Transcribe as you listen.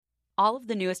All of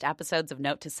the newest episodes of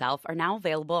Note to Self are now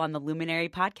available on the Luminary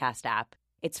podcast app.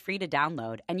 It's free to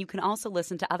download, and you can also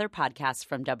listen to other podcasts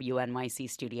from WNYC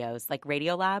Studios like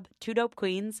Radiolab, Two Dope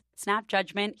Queens, Snap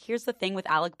Judgment, Here's the Thing with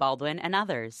Alec Baldwin, and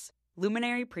others.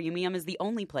 Luminary Premium is the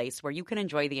only place where you can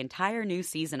enjoy the entire new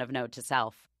season of Note to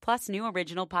Self, plus new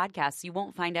original podcasts you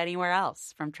won't find anywhere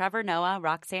else, from Trevor Noah,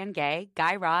 Roxanne Gay,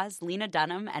 Guy Raz, Lena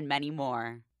Dunham, and many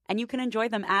more. And you can enjoy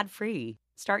them ad-free.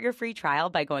 Start your free trial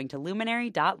by going to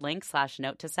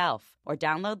luminary.link/note-to-self or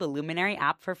download the Luminary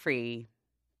app for free.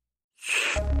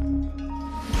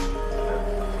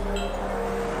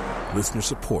 Listener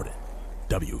supported.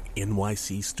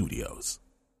 WNYC Studios.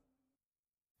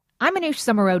 I'm Anush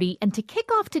Samarodi, and to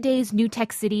kick off today's New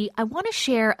Tech City, I want to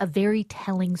share a very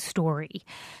telling story.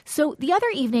 So the other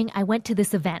evening, I went to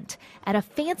this event at a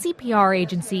fancy PR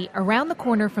agency around the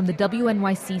corner from the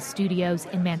WNYC Studios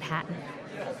in Manhattan.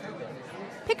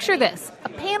 Picture this, a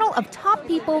panel of top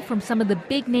people from some of the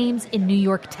big names in New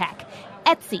York tech.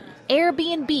 Etsy,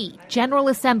 Airbnb, General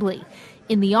Assembly.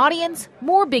 In the audience,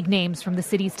 more big names from the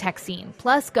city's tech scene,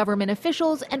 plus government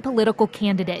officials and political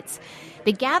candidates.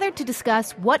 They gathered to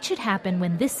discuss what should happen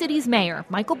when this city's mayor,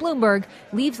 Michael Bloomberg,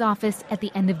 leaves office at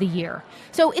the end of the year.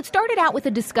 So it started out with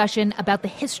a discussion about the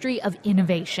history of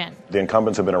innovation. The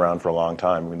incumbents have been around for a long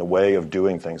time. I mean, the way of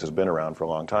doing things has been around for a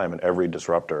long time, and every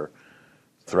disruptor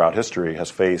throughout history has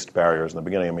faced barriers in the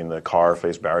beginning. I mean, the car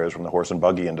faced barriers from the horse and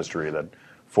buggy industry that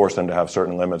forced them to have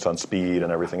certain limits on speed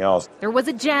and everything else. There was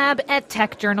a jab at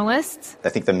tech journalists. I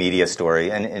think the media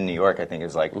story, and in New York, I think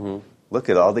is like, look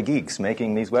at all the geeks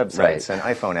making these websites and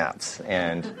iPhone apps.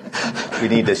 And we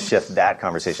need to shift that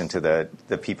conversation to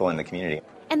the people in the community.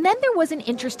 And then there was an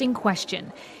interesting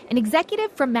question. An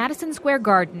executive from Madison Square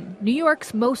Garden, New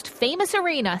York's most famous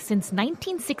arena since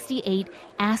 1968,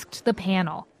 asked the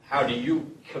panel, how do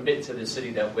you commit to the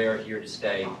city that we're here to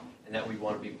stay and that we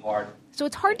want to be part of? So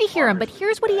it's hard to hear him, but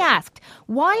here's what he asked.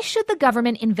 Why should the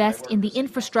government invest in the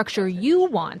infrastructure you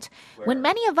want when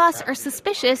many of us are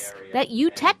suspicious that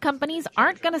you tech companies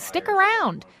aren't going to stick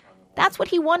around? That's what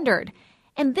he wondered.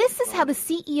 And this is how the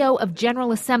CEO of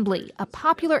General Assembly, a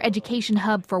popular education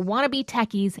hub for wannabe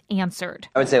techies, answered.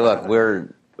 I would say, look,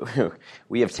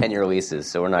 we have 10-year leases,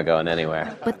 so we're not going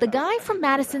anywhere. But the guy from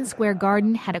Madison Square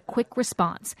Garden had a quick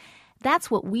response.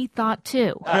 That's what we thought,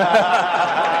 too.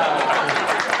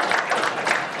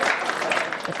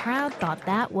 The crowd thought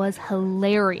that was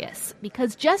hilarious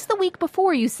because just the week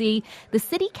before, you see, the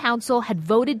city council had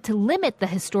voted to limit the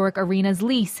historic arena's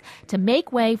lease to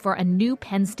make way for a new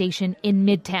Penn Station in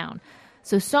Midtown.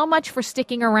 So much for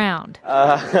sticking around.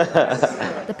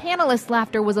 The panelists'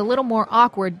 laughter was a little more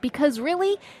awkward because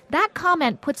really, that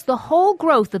comment puts the whole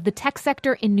growth of the tech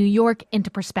sector in New York into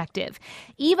perspective.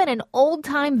 Even an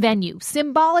old-time venue,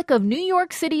 symbolic of New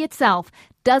York City itself,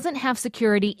 doesn't have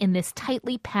security in this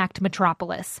tightly packed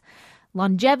metropolis.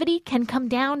 Longevity can come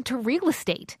down to real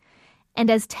estate. And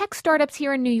as tech startups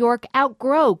here in New York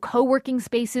outgrow co-working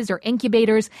spaces or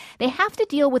incubators, they have to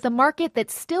deal with a market that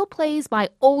still plays by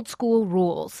old-school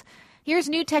rules. Here's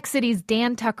New Tech City's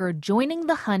Dan Tucker joining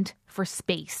the hunt for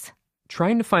space.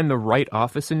 Trying to find the right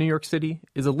office in New York City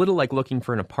is a little like looking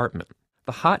for an apartment.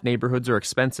 The hot neighborhoods are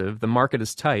expensive, the market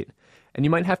is tight, and you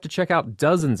might have to check out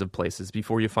dozens of places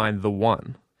before you find the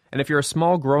one. And if you're a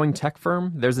small growing tech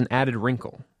firm, there's an added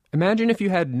wrinkle. Imagine if you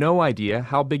had no idea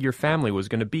how big your family was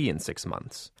going to be in 6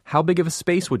 months. How big of a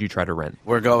space would you try to rent?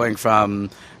 We're going from,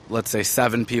 let's say,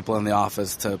 7 people in the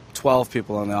office to 12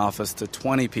 people in the office to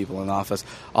 20 people in the office,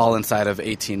 all inside of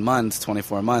 18 months,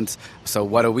 24 months. So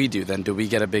what do we do then? Do we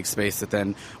get a big space that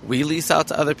then we lease out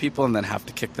to other people and then have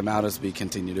to kick them out as we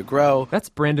continue to grow? That's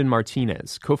Brandon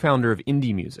Martinez, co-founder of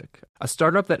Indie Music, a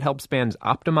startup that helps bands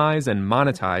optimize and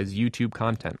monetize YouTube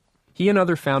content. He and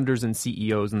other founders and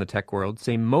CEOs in the tech world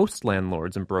say most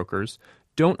landlords and brokers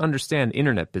don't understand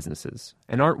internet businesses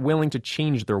and aren't willing to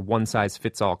change their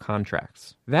one-size-fits-all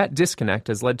contracts. That disconnect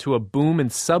has led to a boom in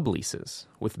subleases,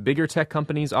 with bigger tech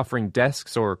companies offering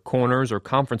desks or corners or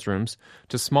conference rooms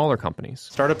to smaller companies.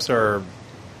 Startups are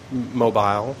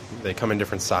mobile. They come in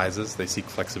different sizes. They seek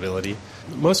flexibility.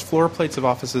 Most floor plates of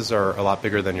offices are a lot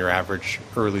bigger than your average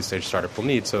early-stage startup will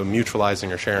need, so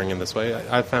mutualizing or sharing in this way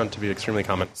I've found to be extremely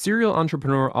common. Serial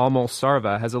entrepreneur Almol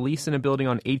Sarva has a lease in a building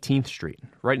on 18th Street,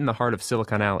 right in the heart of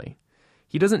Silicon Alley.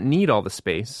 He doesn't need all the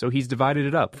space, so he's divided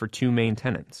it up for 2 main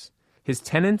tenants. His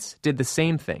tenants did the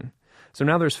same thing, so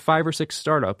now there's 5 or 6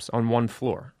 startups on one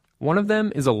floor. One of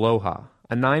them is Aloha,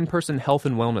 a 9-person health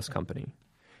and wellness company.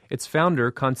 Its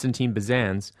founder, Konstantin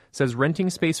Bizans, says renting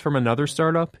space from another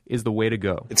startup is the way to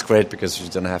go. It's great because you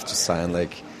don't have to sign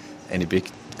any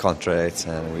big contracts,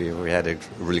 and we had a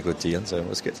really good deal, so it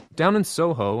was good. Down in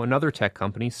Soho, another tech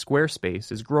company,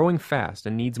 Squarespace, is growing fast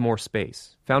and needs more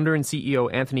space. Founder and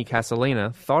CEO Anthony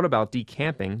Casalena thought about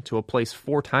decamping to a place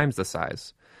 4 times the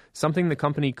size, something the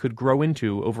company could grow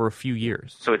into over a few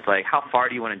years. So it's like, how far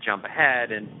do you want to jump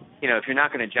ahead? And, if you're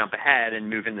not going to jump ahead and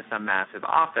move into some massive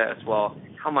office, well,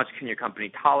 how much can your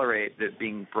company tolerate that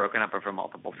being broken up over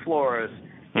multiple floors?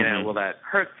 Will that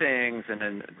hurt things? And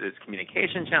then there's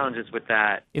communication challenges with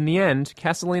that. In the end,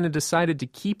 Casalena decided to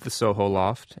keep the Soho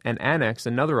loft and annex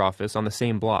another office on the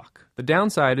same block. The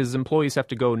downside is employees have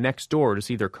to go next door to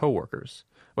see their coworkers.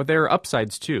 But there are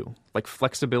upsides too, like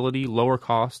flexibility, lower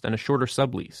cost, and a shorter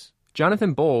sublease.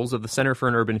 Jonathan Bowles of the Center for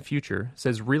an Urban Future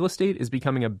says real estate is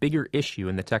becoming a bigger issue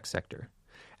in the tech sector,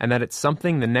 and that it's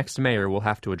something the next mayor will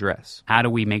have to address. How do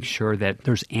we make sure that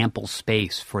there's ample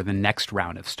space for the next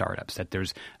round of startups, that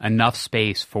there's enough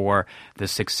space for the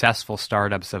successful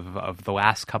startups of the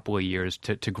last couple of years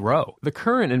to grow? The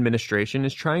current administration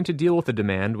is trying to deal with the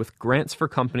demand with grants for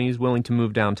companies willing to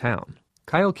move downtown.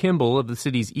 Kyle Kimball of the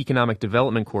city's Economic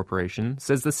Development Corporation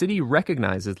says the city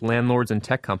recognizes landlords and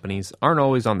tech companies aren't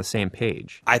always on the same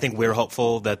page. I think we're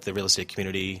hopeful that the real estate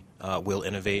community will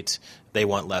innovate. They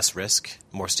want less risk,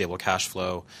 more stable cash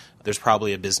flow. There's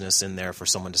probably a business in there for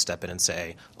someone to step in and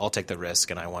say, I'll take the risk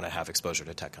and I want to have exposure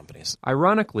to tech companies.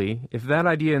 Ironically, if that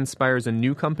idea inspires a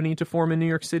new company to form in New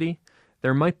York City,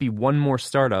 there might be one more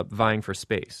startup vying for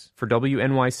space. For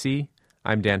WNYC,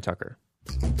 I'm Dan Tucker.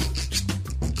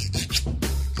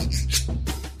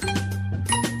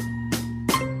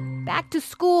 Back to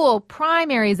school,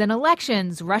 primaries and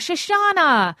elections, Rosh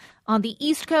Hashanah. On the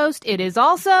East Coast, it is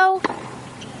also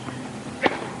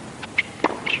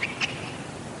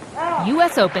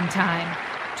U.S. Open time.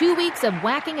 2 weeks of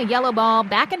whacking a yellow ball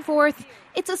back and forth.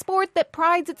 It's a sport that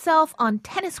prides itself on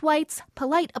tennis whites,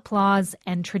 polite applause,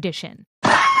 and tradition.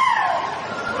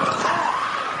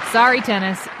 Sorry,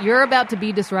 tennis. You're about to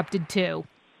be disrupted, too.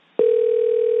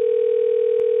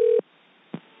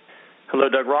 Hello,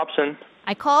 Doug Robson.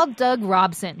 I called Doug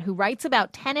Robson, who writes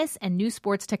about tennis and new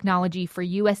sports technology for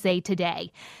USA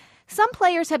Today. Some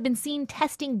players have been seen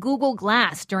testing Google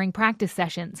Glass during practice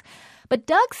sessions. But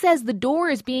Doug says the door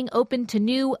is being opened to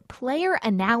new player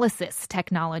analysis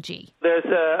technology. There's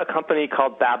a company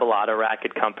called Babolat, a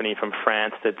racket company from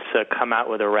France, that's come out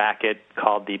with a racket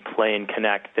called the Play and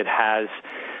Connect that has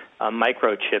a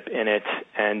microchip in it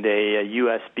and a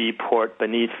USB port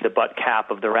beneath the butt cap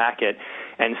of the racket.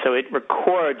 And so it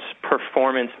records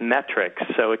performance metrics.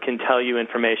 So it can tell you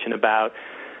information about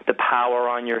the power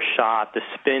on your shot, the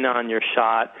spin on your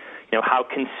shot, how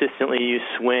consistently you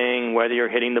swing, whether you're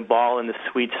hitting the ball in the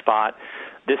sweet spot,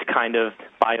 this kind of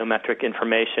biometric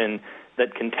information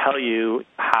that can tell you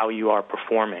how you are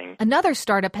performing. Another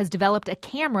startup has developed a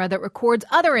camera that records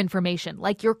other information,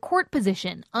 like your court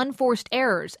position, unforced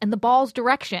errors, and the ball's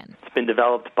direction. It's been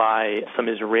developed by some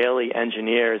Israeli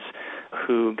engineers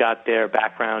who got their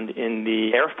background in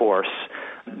the Air Force.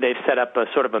 They've set up a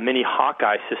sort of a mini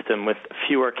Hawkeye system with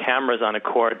fewer cameras on a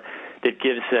court that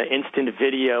gives instant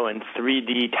video and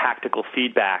 3D tactical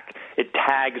feedback. It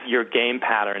tags your game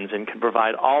patterns and can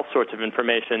provide all sorts of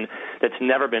information that's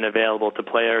never been available to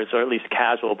players, or at least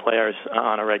casual players,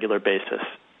 on a regular basis.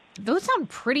 Those sound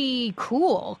pretty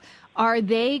cool. Are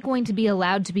they going to be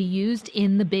allowed to be used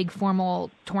in the big formal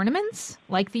tournaments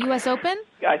like the U.S. Open?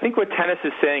 I think what tennis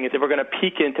is saying is that we're going to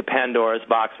peek into Pandora's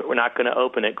box, but we're not going to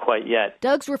open it quite yet.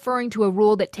 Doug's referring to a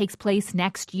rule that takes place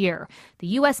next year. The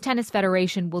U.S. Tennis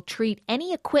Federation will treat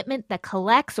any equipment that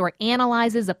collects or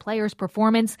analyzes a player's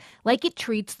performance like it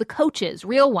treats the coaches,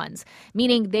 real ones,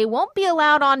 meaning they won't be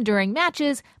allowed on during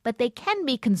matches, but they can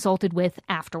be consulted with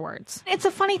afterwards. It's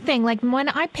a funny thing. Like when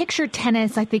I picture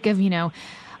tennis, I think of,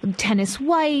 tennis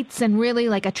whites and really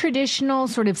like a traditional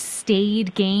sort of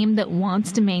staid game that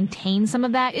wants to maintain some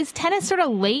of that. Is tennis sort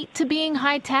of late to being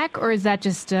high tech, or is that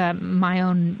just my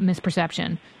own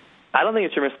misperception? I don't think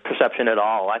it's your misperception at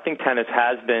all. I think tennis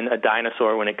has been a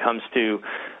dinosaur when it comes to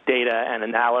data and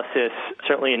analysis,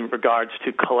 certainly in regards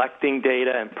to collecting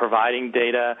data and providing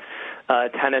data.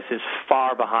 Tennis is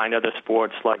far behind other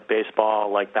sports like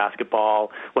baseball, like basketball.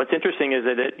 What's interesting is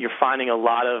that you're finding a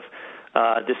lot of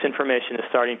this information is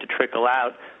starting to trickle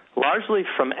out, largely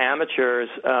from amateurs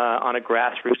on a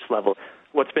grassroots level.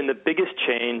 What's been the biggest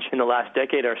change in the last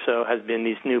decade or so has been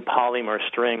these new polymer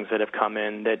strings that have come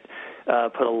in that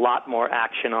put a lot more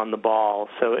action on the ball.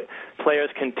 So players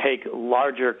can take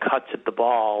larger cuts at the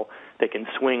ball, they can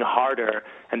swing harder,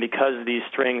 and because these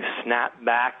strings snap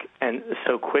back and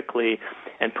so quickly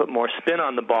and put more spin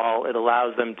on the ball, it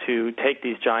allows them to take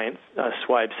these giant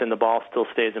swipes and the ball still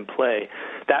stays in play.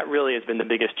 That really has been the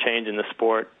biggest change in the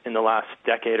sport in the last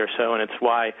decade or so, and it's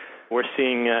why we're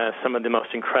seeing some of the most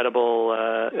incredible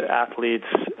athletes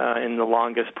in the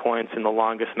longest points, in the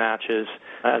longest matches,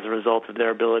 as a result of their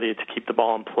ability to keep the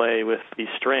ball in play with these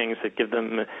strings that give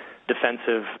them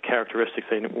defensive characteristics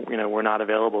that were not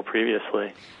available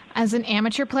previously. As an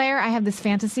amateur player, I have this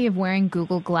fantasy of wearing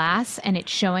Google Glass and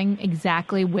it's showing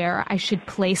exactly where I should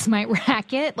place my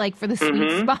racket, like for the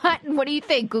sweet spot. What do you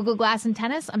think? Google Glass in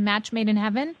tennis, a match made in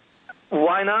heaven?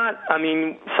 Why not? I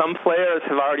mean, some players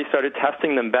have already started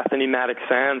testing them. Bethany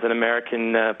Maddox-Sands, an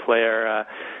American player,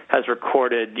 has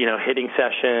recorded, hitting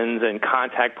sessions and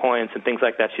contact points and things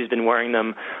like that. She's been wearing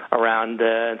them around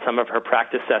in some of her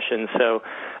practice sessions. So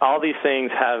all these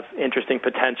things have interesting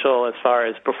potential as far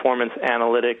as performance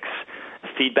analytics,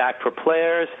 feedback for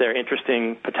players. They're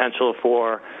interesting potential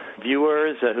for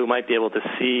viewers who might be able to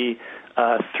see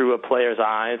through a player's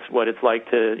eyes what it's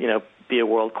like to, be a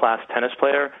world-class tennis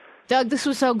player. Doug, this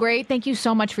was so great. Thank you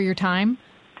so much for your time.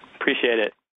 Appreciate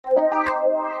it.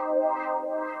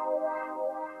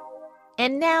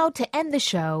 And now, to end the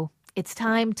show, it's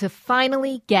time to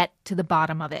finally get to the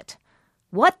bottom of it.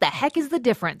 What the heck is the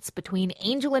difference between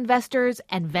angel investors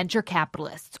and venture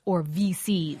capitalists, or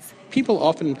VCs? People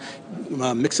often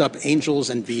mix up angels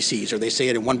and VCs, or they say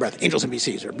it in one breath, angels and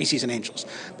VCs, or VCs and angels.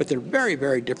 But they're very,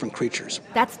 very different creatures.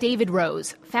 That's David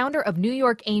Rose, founder of New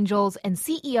York Angels and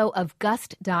CEO of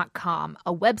Gust.com,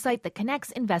 a website that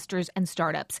connects investors and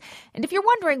startups. And if you're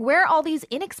wondering where all these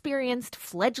inexperienced,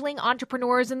 fledgling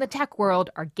entrepreneurs in the tech world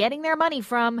are getting their money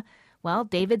from, well,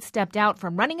 David stepped out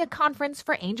from running a conference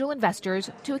for angel investors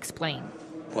to explain.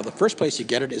 Well, the first place you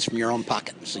get it is from your own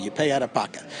pocket. So you pay out of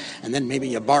pocket. And then maybe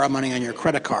you borrow money on your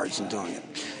credit cards and doing it.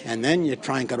 And then you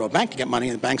try and go to a bank to get money,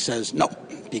 and the bank says no,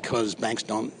 because banks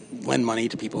don't lend money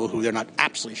to people who they're not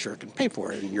absolutely sure can pay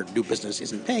for it, and your new business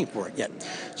isn't paying for it yet.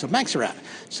 So banks are out.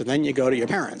 So then you go to your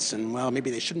parents, and, well,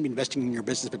 maybe they shouldn't be investing in your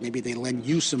business, but maybe they lend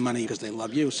you some money because they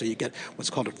love you. So you get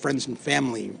what's called a friends and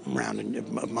family round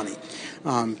of money.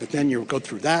 But then you go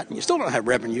through that, and you still don't have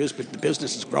revenues, but the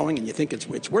business is growing, and you think it's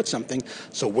worth something.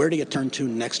 So where do you turn to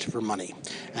next for money?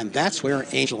 And that's where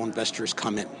angel investors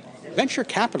come in. Venture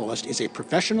capitalist is a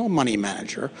professional money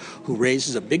manager who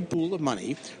raises a big pool of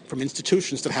money from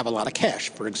institutions that have a lot of cash.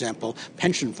 For example,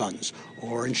 pension funds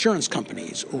or insurance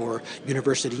companies or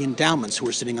university endowments who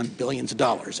are sitting on billions of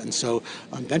dollars. And so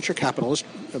venture capitalist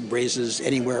raises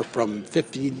anywhere from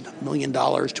 $50 million to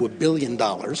 $1 billion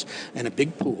in a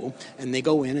big pool, and they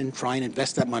go in and try and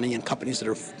invest that money in companies that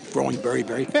are growing very,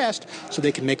 very fast so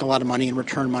they can make a lot of money and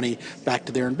return money back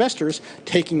to their investors,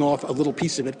 taking off a little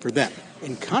piece of it for them.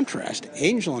 In contrast,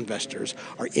 angel investors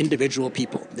are individual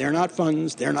people. They're not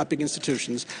funds. They're not big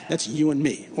institutions. That's you and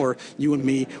me, or you and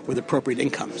me with appropriate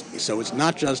incomes. So it's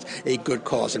not just a good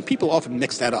cause. And people often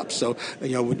mix that up. So,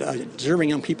 deserving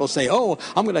young people say, oh,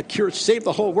 I'm going to save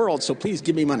the whole world, so please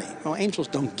give me money. Well, angels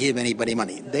don't give anybody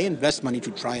money. They invest money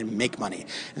to try and make money.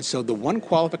 And so the one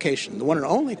qualification, the one and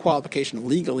only qualification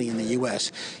legally in the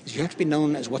U.S. is you have to be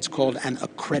known as what's called an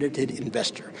accredited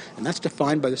investor. And that's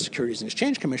defined by the Securities and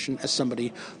Exchange Commission as somebody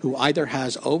who either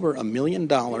has over $1 million in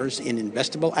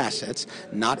investable assets,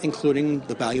 not including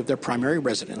the value of their primary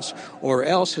residence, or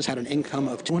else has had an income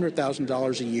of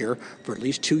 $200,000 a year for at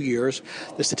least 2 years.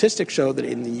 The statistics show that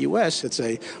in the U.S., it's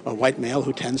a white male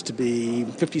who tends to be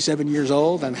 57 years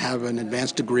old and have an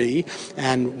advanced degree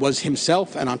and was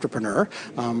himself an entrepreneur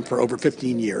for over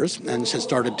 15 years and has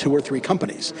started 2 or 3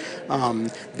 companies.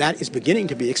 That is beginning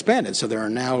to be expanded. So there are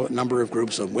now a number of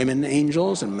groups of women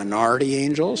angels and minority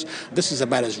angels. This is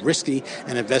about as risky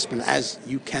an investment as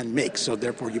you can make, so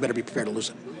therefore you better be prepared to lose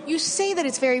it. You say that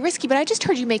it's very risky, but I just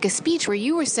heard you make a speech where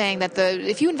you were saying that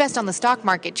if you invest on the stock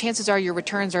market, chances are your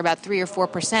returns are about 3 or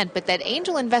 4%, but that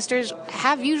angel investors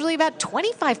have usually about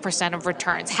 25% of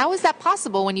returns. How is that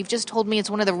possible when you've just told me it's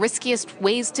one of the riskiest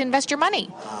ways to invest your money?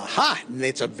 Aha!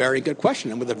 It's a very good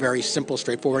question, and with a very simple,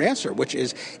 straightforward answer, which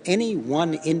is any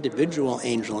one individual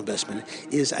angel investment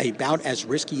is about as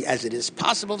risky as it is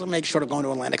possible to make short of going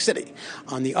to Atlantic City.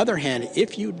 On the other hand,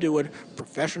 if you do it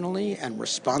professionally and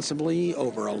responsibly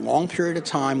over a long period of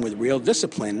time with real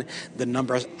discipline, the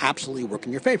numbers absolutely work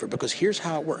in your favor, because here's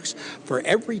how it works. For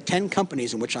every 10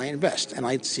 companies in which I invest, and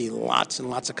I see lots and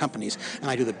lots of companies, and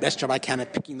I do the best job I can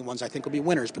at picking the ones I think will be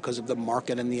winners because of the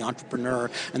market and the entrepreneur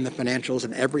and the financials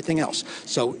and everything else.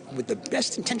 So with the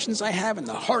best intentions I have and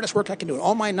the hardest work I can do and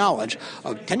all my knowledge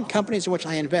of 10 companies in which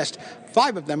I invest,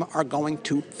 5 of them are going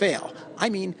to fail. I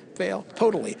mean fail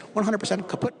totally. 100%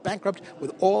 kaput, bankrupt,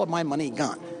 with all of my money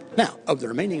gone. Now, of the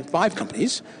remaining 5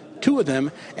 companies, 2 of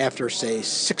them, after, say,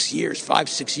 6 years,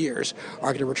 5-6 years,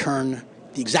 are going to return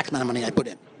the exact amount of money I put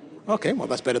in. Okay, well,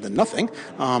 that's better than nothing.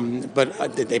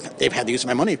 But they've had to use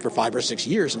my money for 5 or 6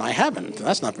 years, and I haven't.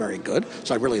 That's not very good.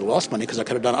 So I really lost money because I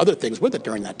could have done other things with it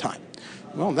during that time.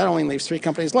 Well, that only leaves 3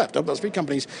 companies left. Of those 3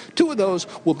 companies, 2 of those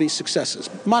will be successes,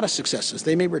 modest successes.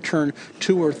 They may return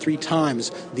 2 or 3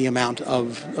 times the amount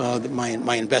of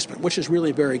my investment, which is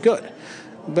really very good.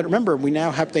 But remember,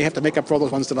 they have to make up for all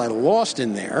those ones that I lost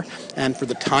in there, and for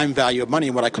the time value of money,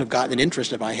 what I could have gotten in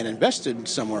interest if I had invested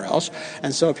somewhere else.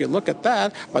 And so if you look at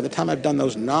that, by the time I've done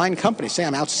those 9 companies, say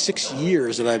I'm out 6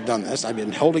 years that I've done this, I've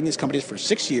been holding these companies for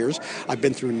 6 years, I've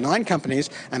been through 9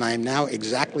 companies, and I am now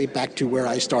exactly back to where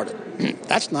I started.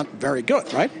 That's not very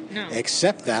good, right? No.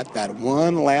 Except that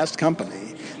one last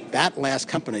company, that last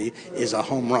company is a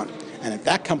home run. And if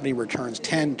that company returns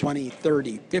 10, 20,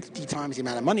 30, 50 times the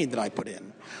amount of money that I put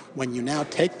in, when you now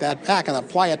take that back and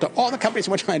apply it to all the companies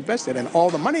in which I invested and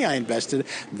all the money I invested,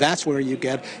 that's where you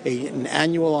get an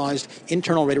annualized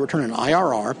internal rate of return, an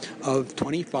IRR, of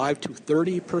 25 to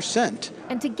 30%.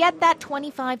 And to get that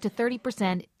 25 to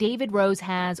 30%, David Rose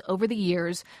has, over the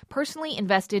years, personally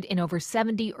invested in over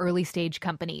 70 early-stage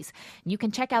companies. You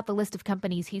can check out the list of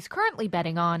companies he's currently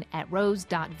betting on at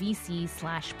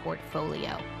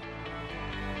rose.vc/portfolio.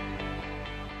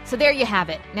 So there you have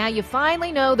it. Now you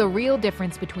finally know the real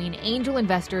difference between angel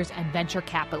investors and venture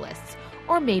capitalists.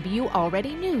 Or maybe you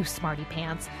already knew, smarty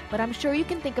pants, but I'm sure you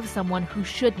can think of someone who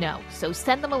should know. So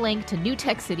send them a link to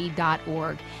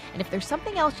newtechcity.org. And if there's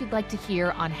something else you'd like to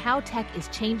hear on how tech is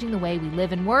changing the way we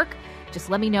live and work, just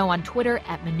let me know on Twitter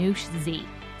at ManoushZ.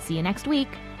 See you next week.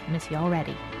 I miss you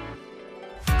already.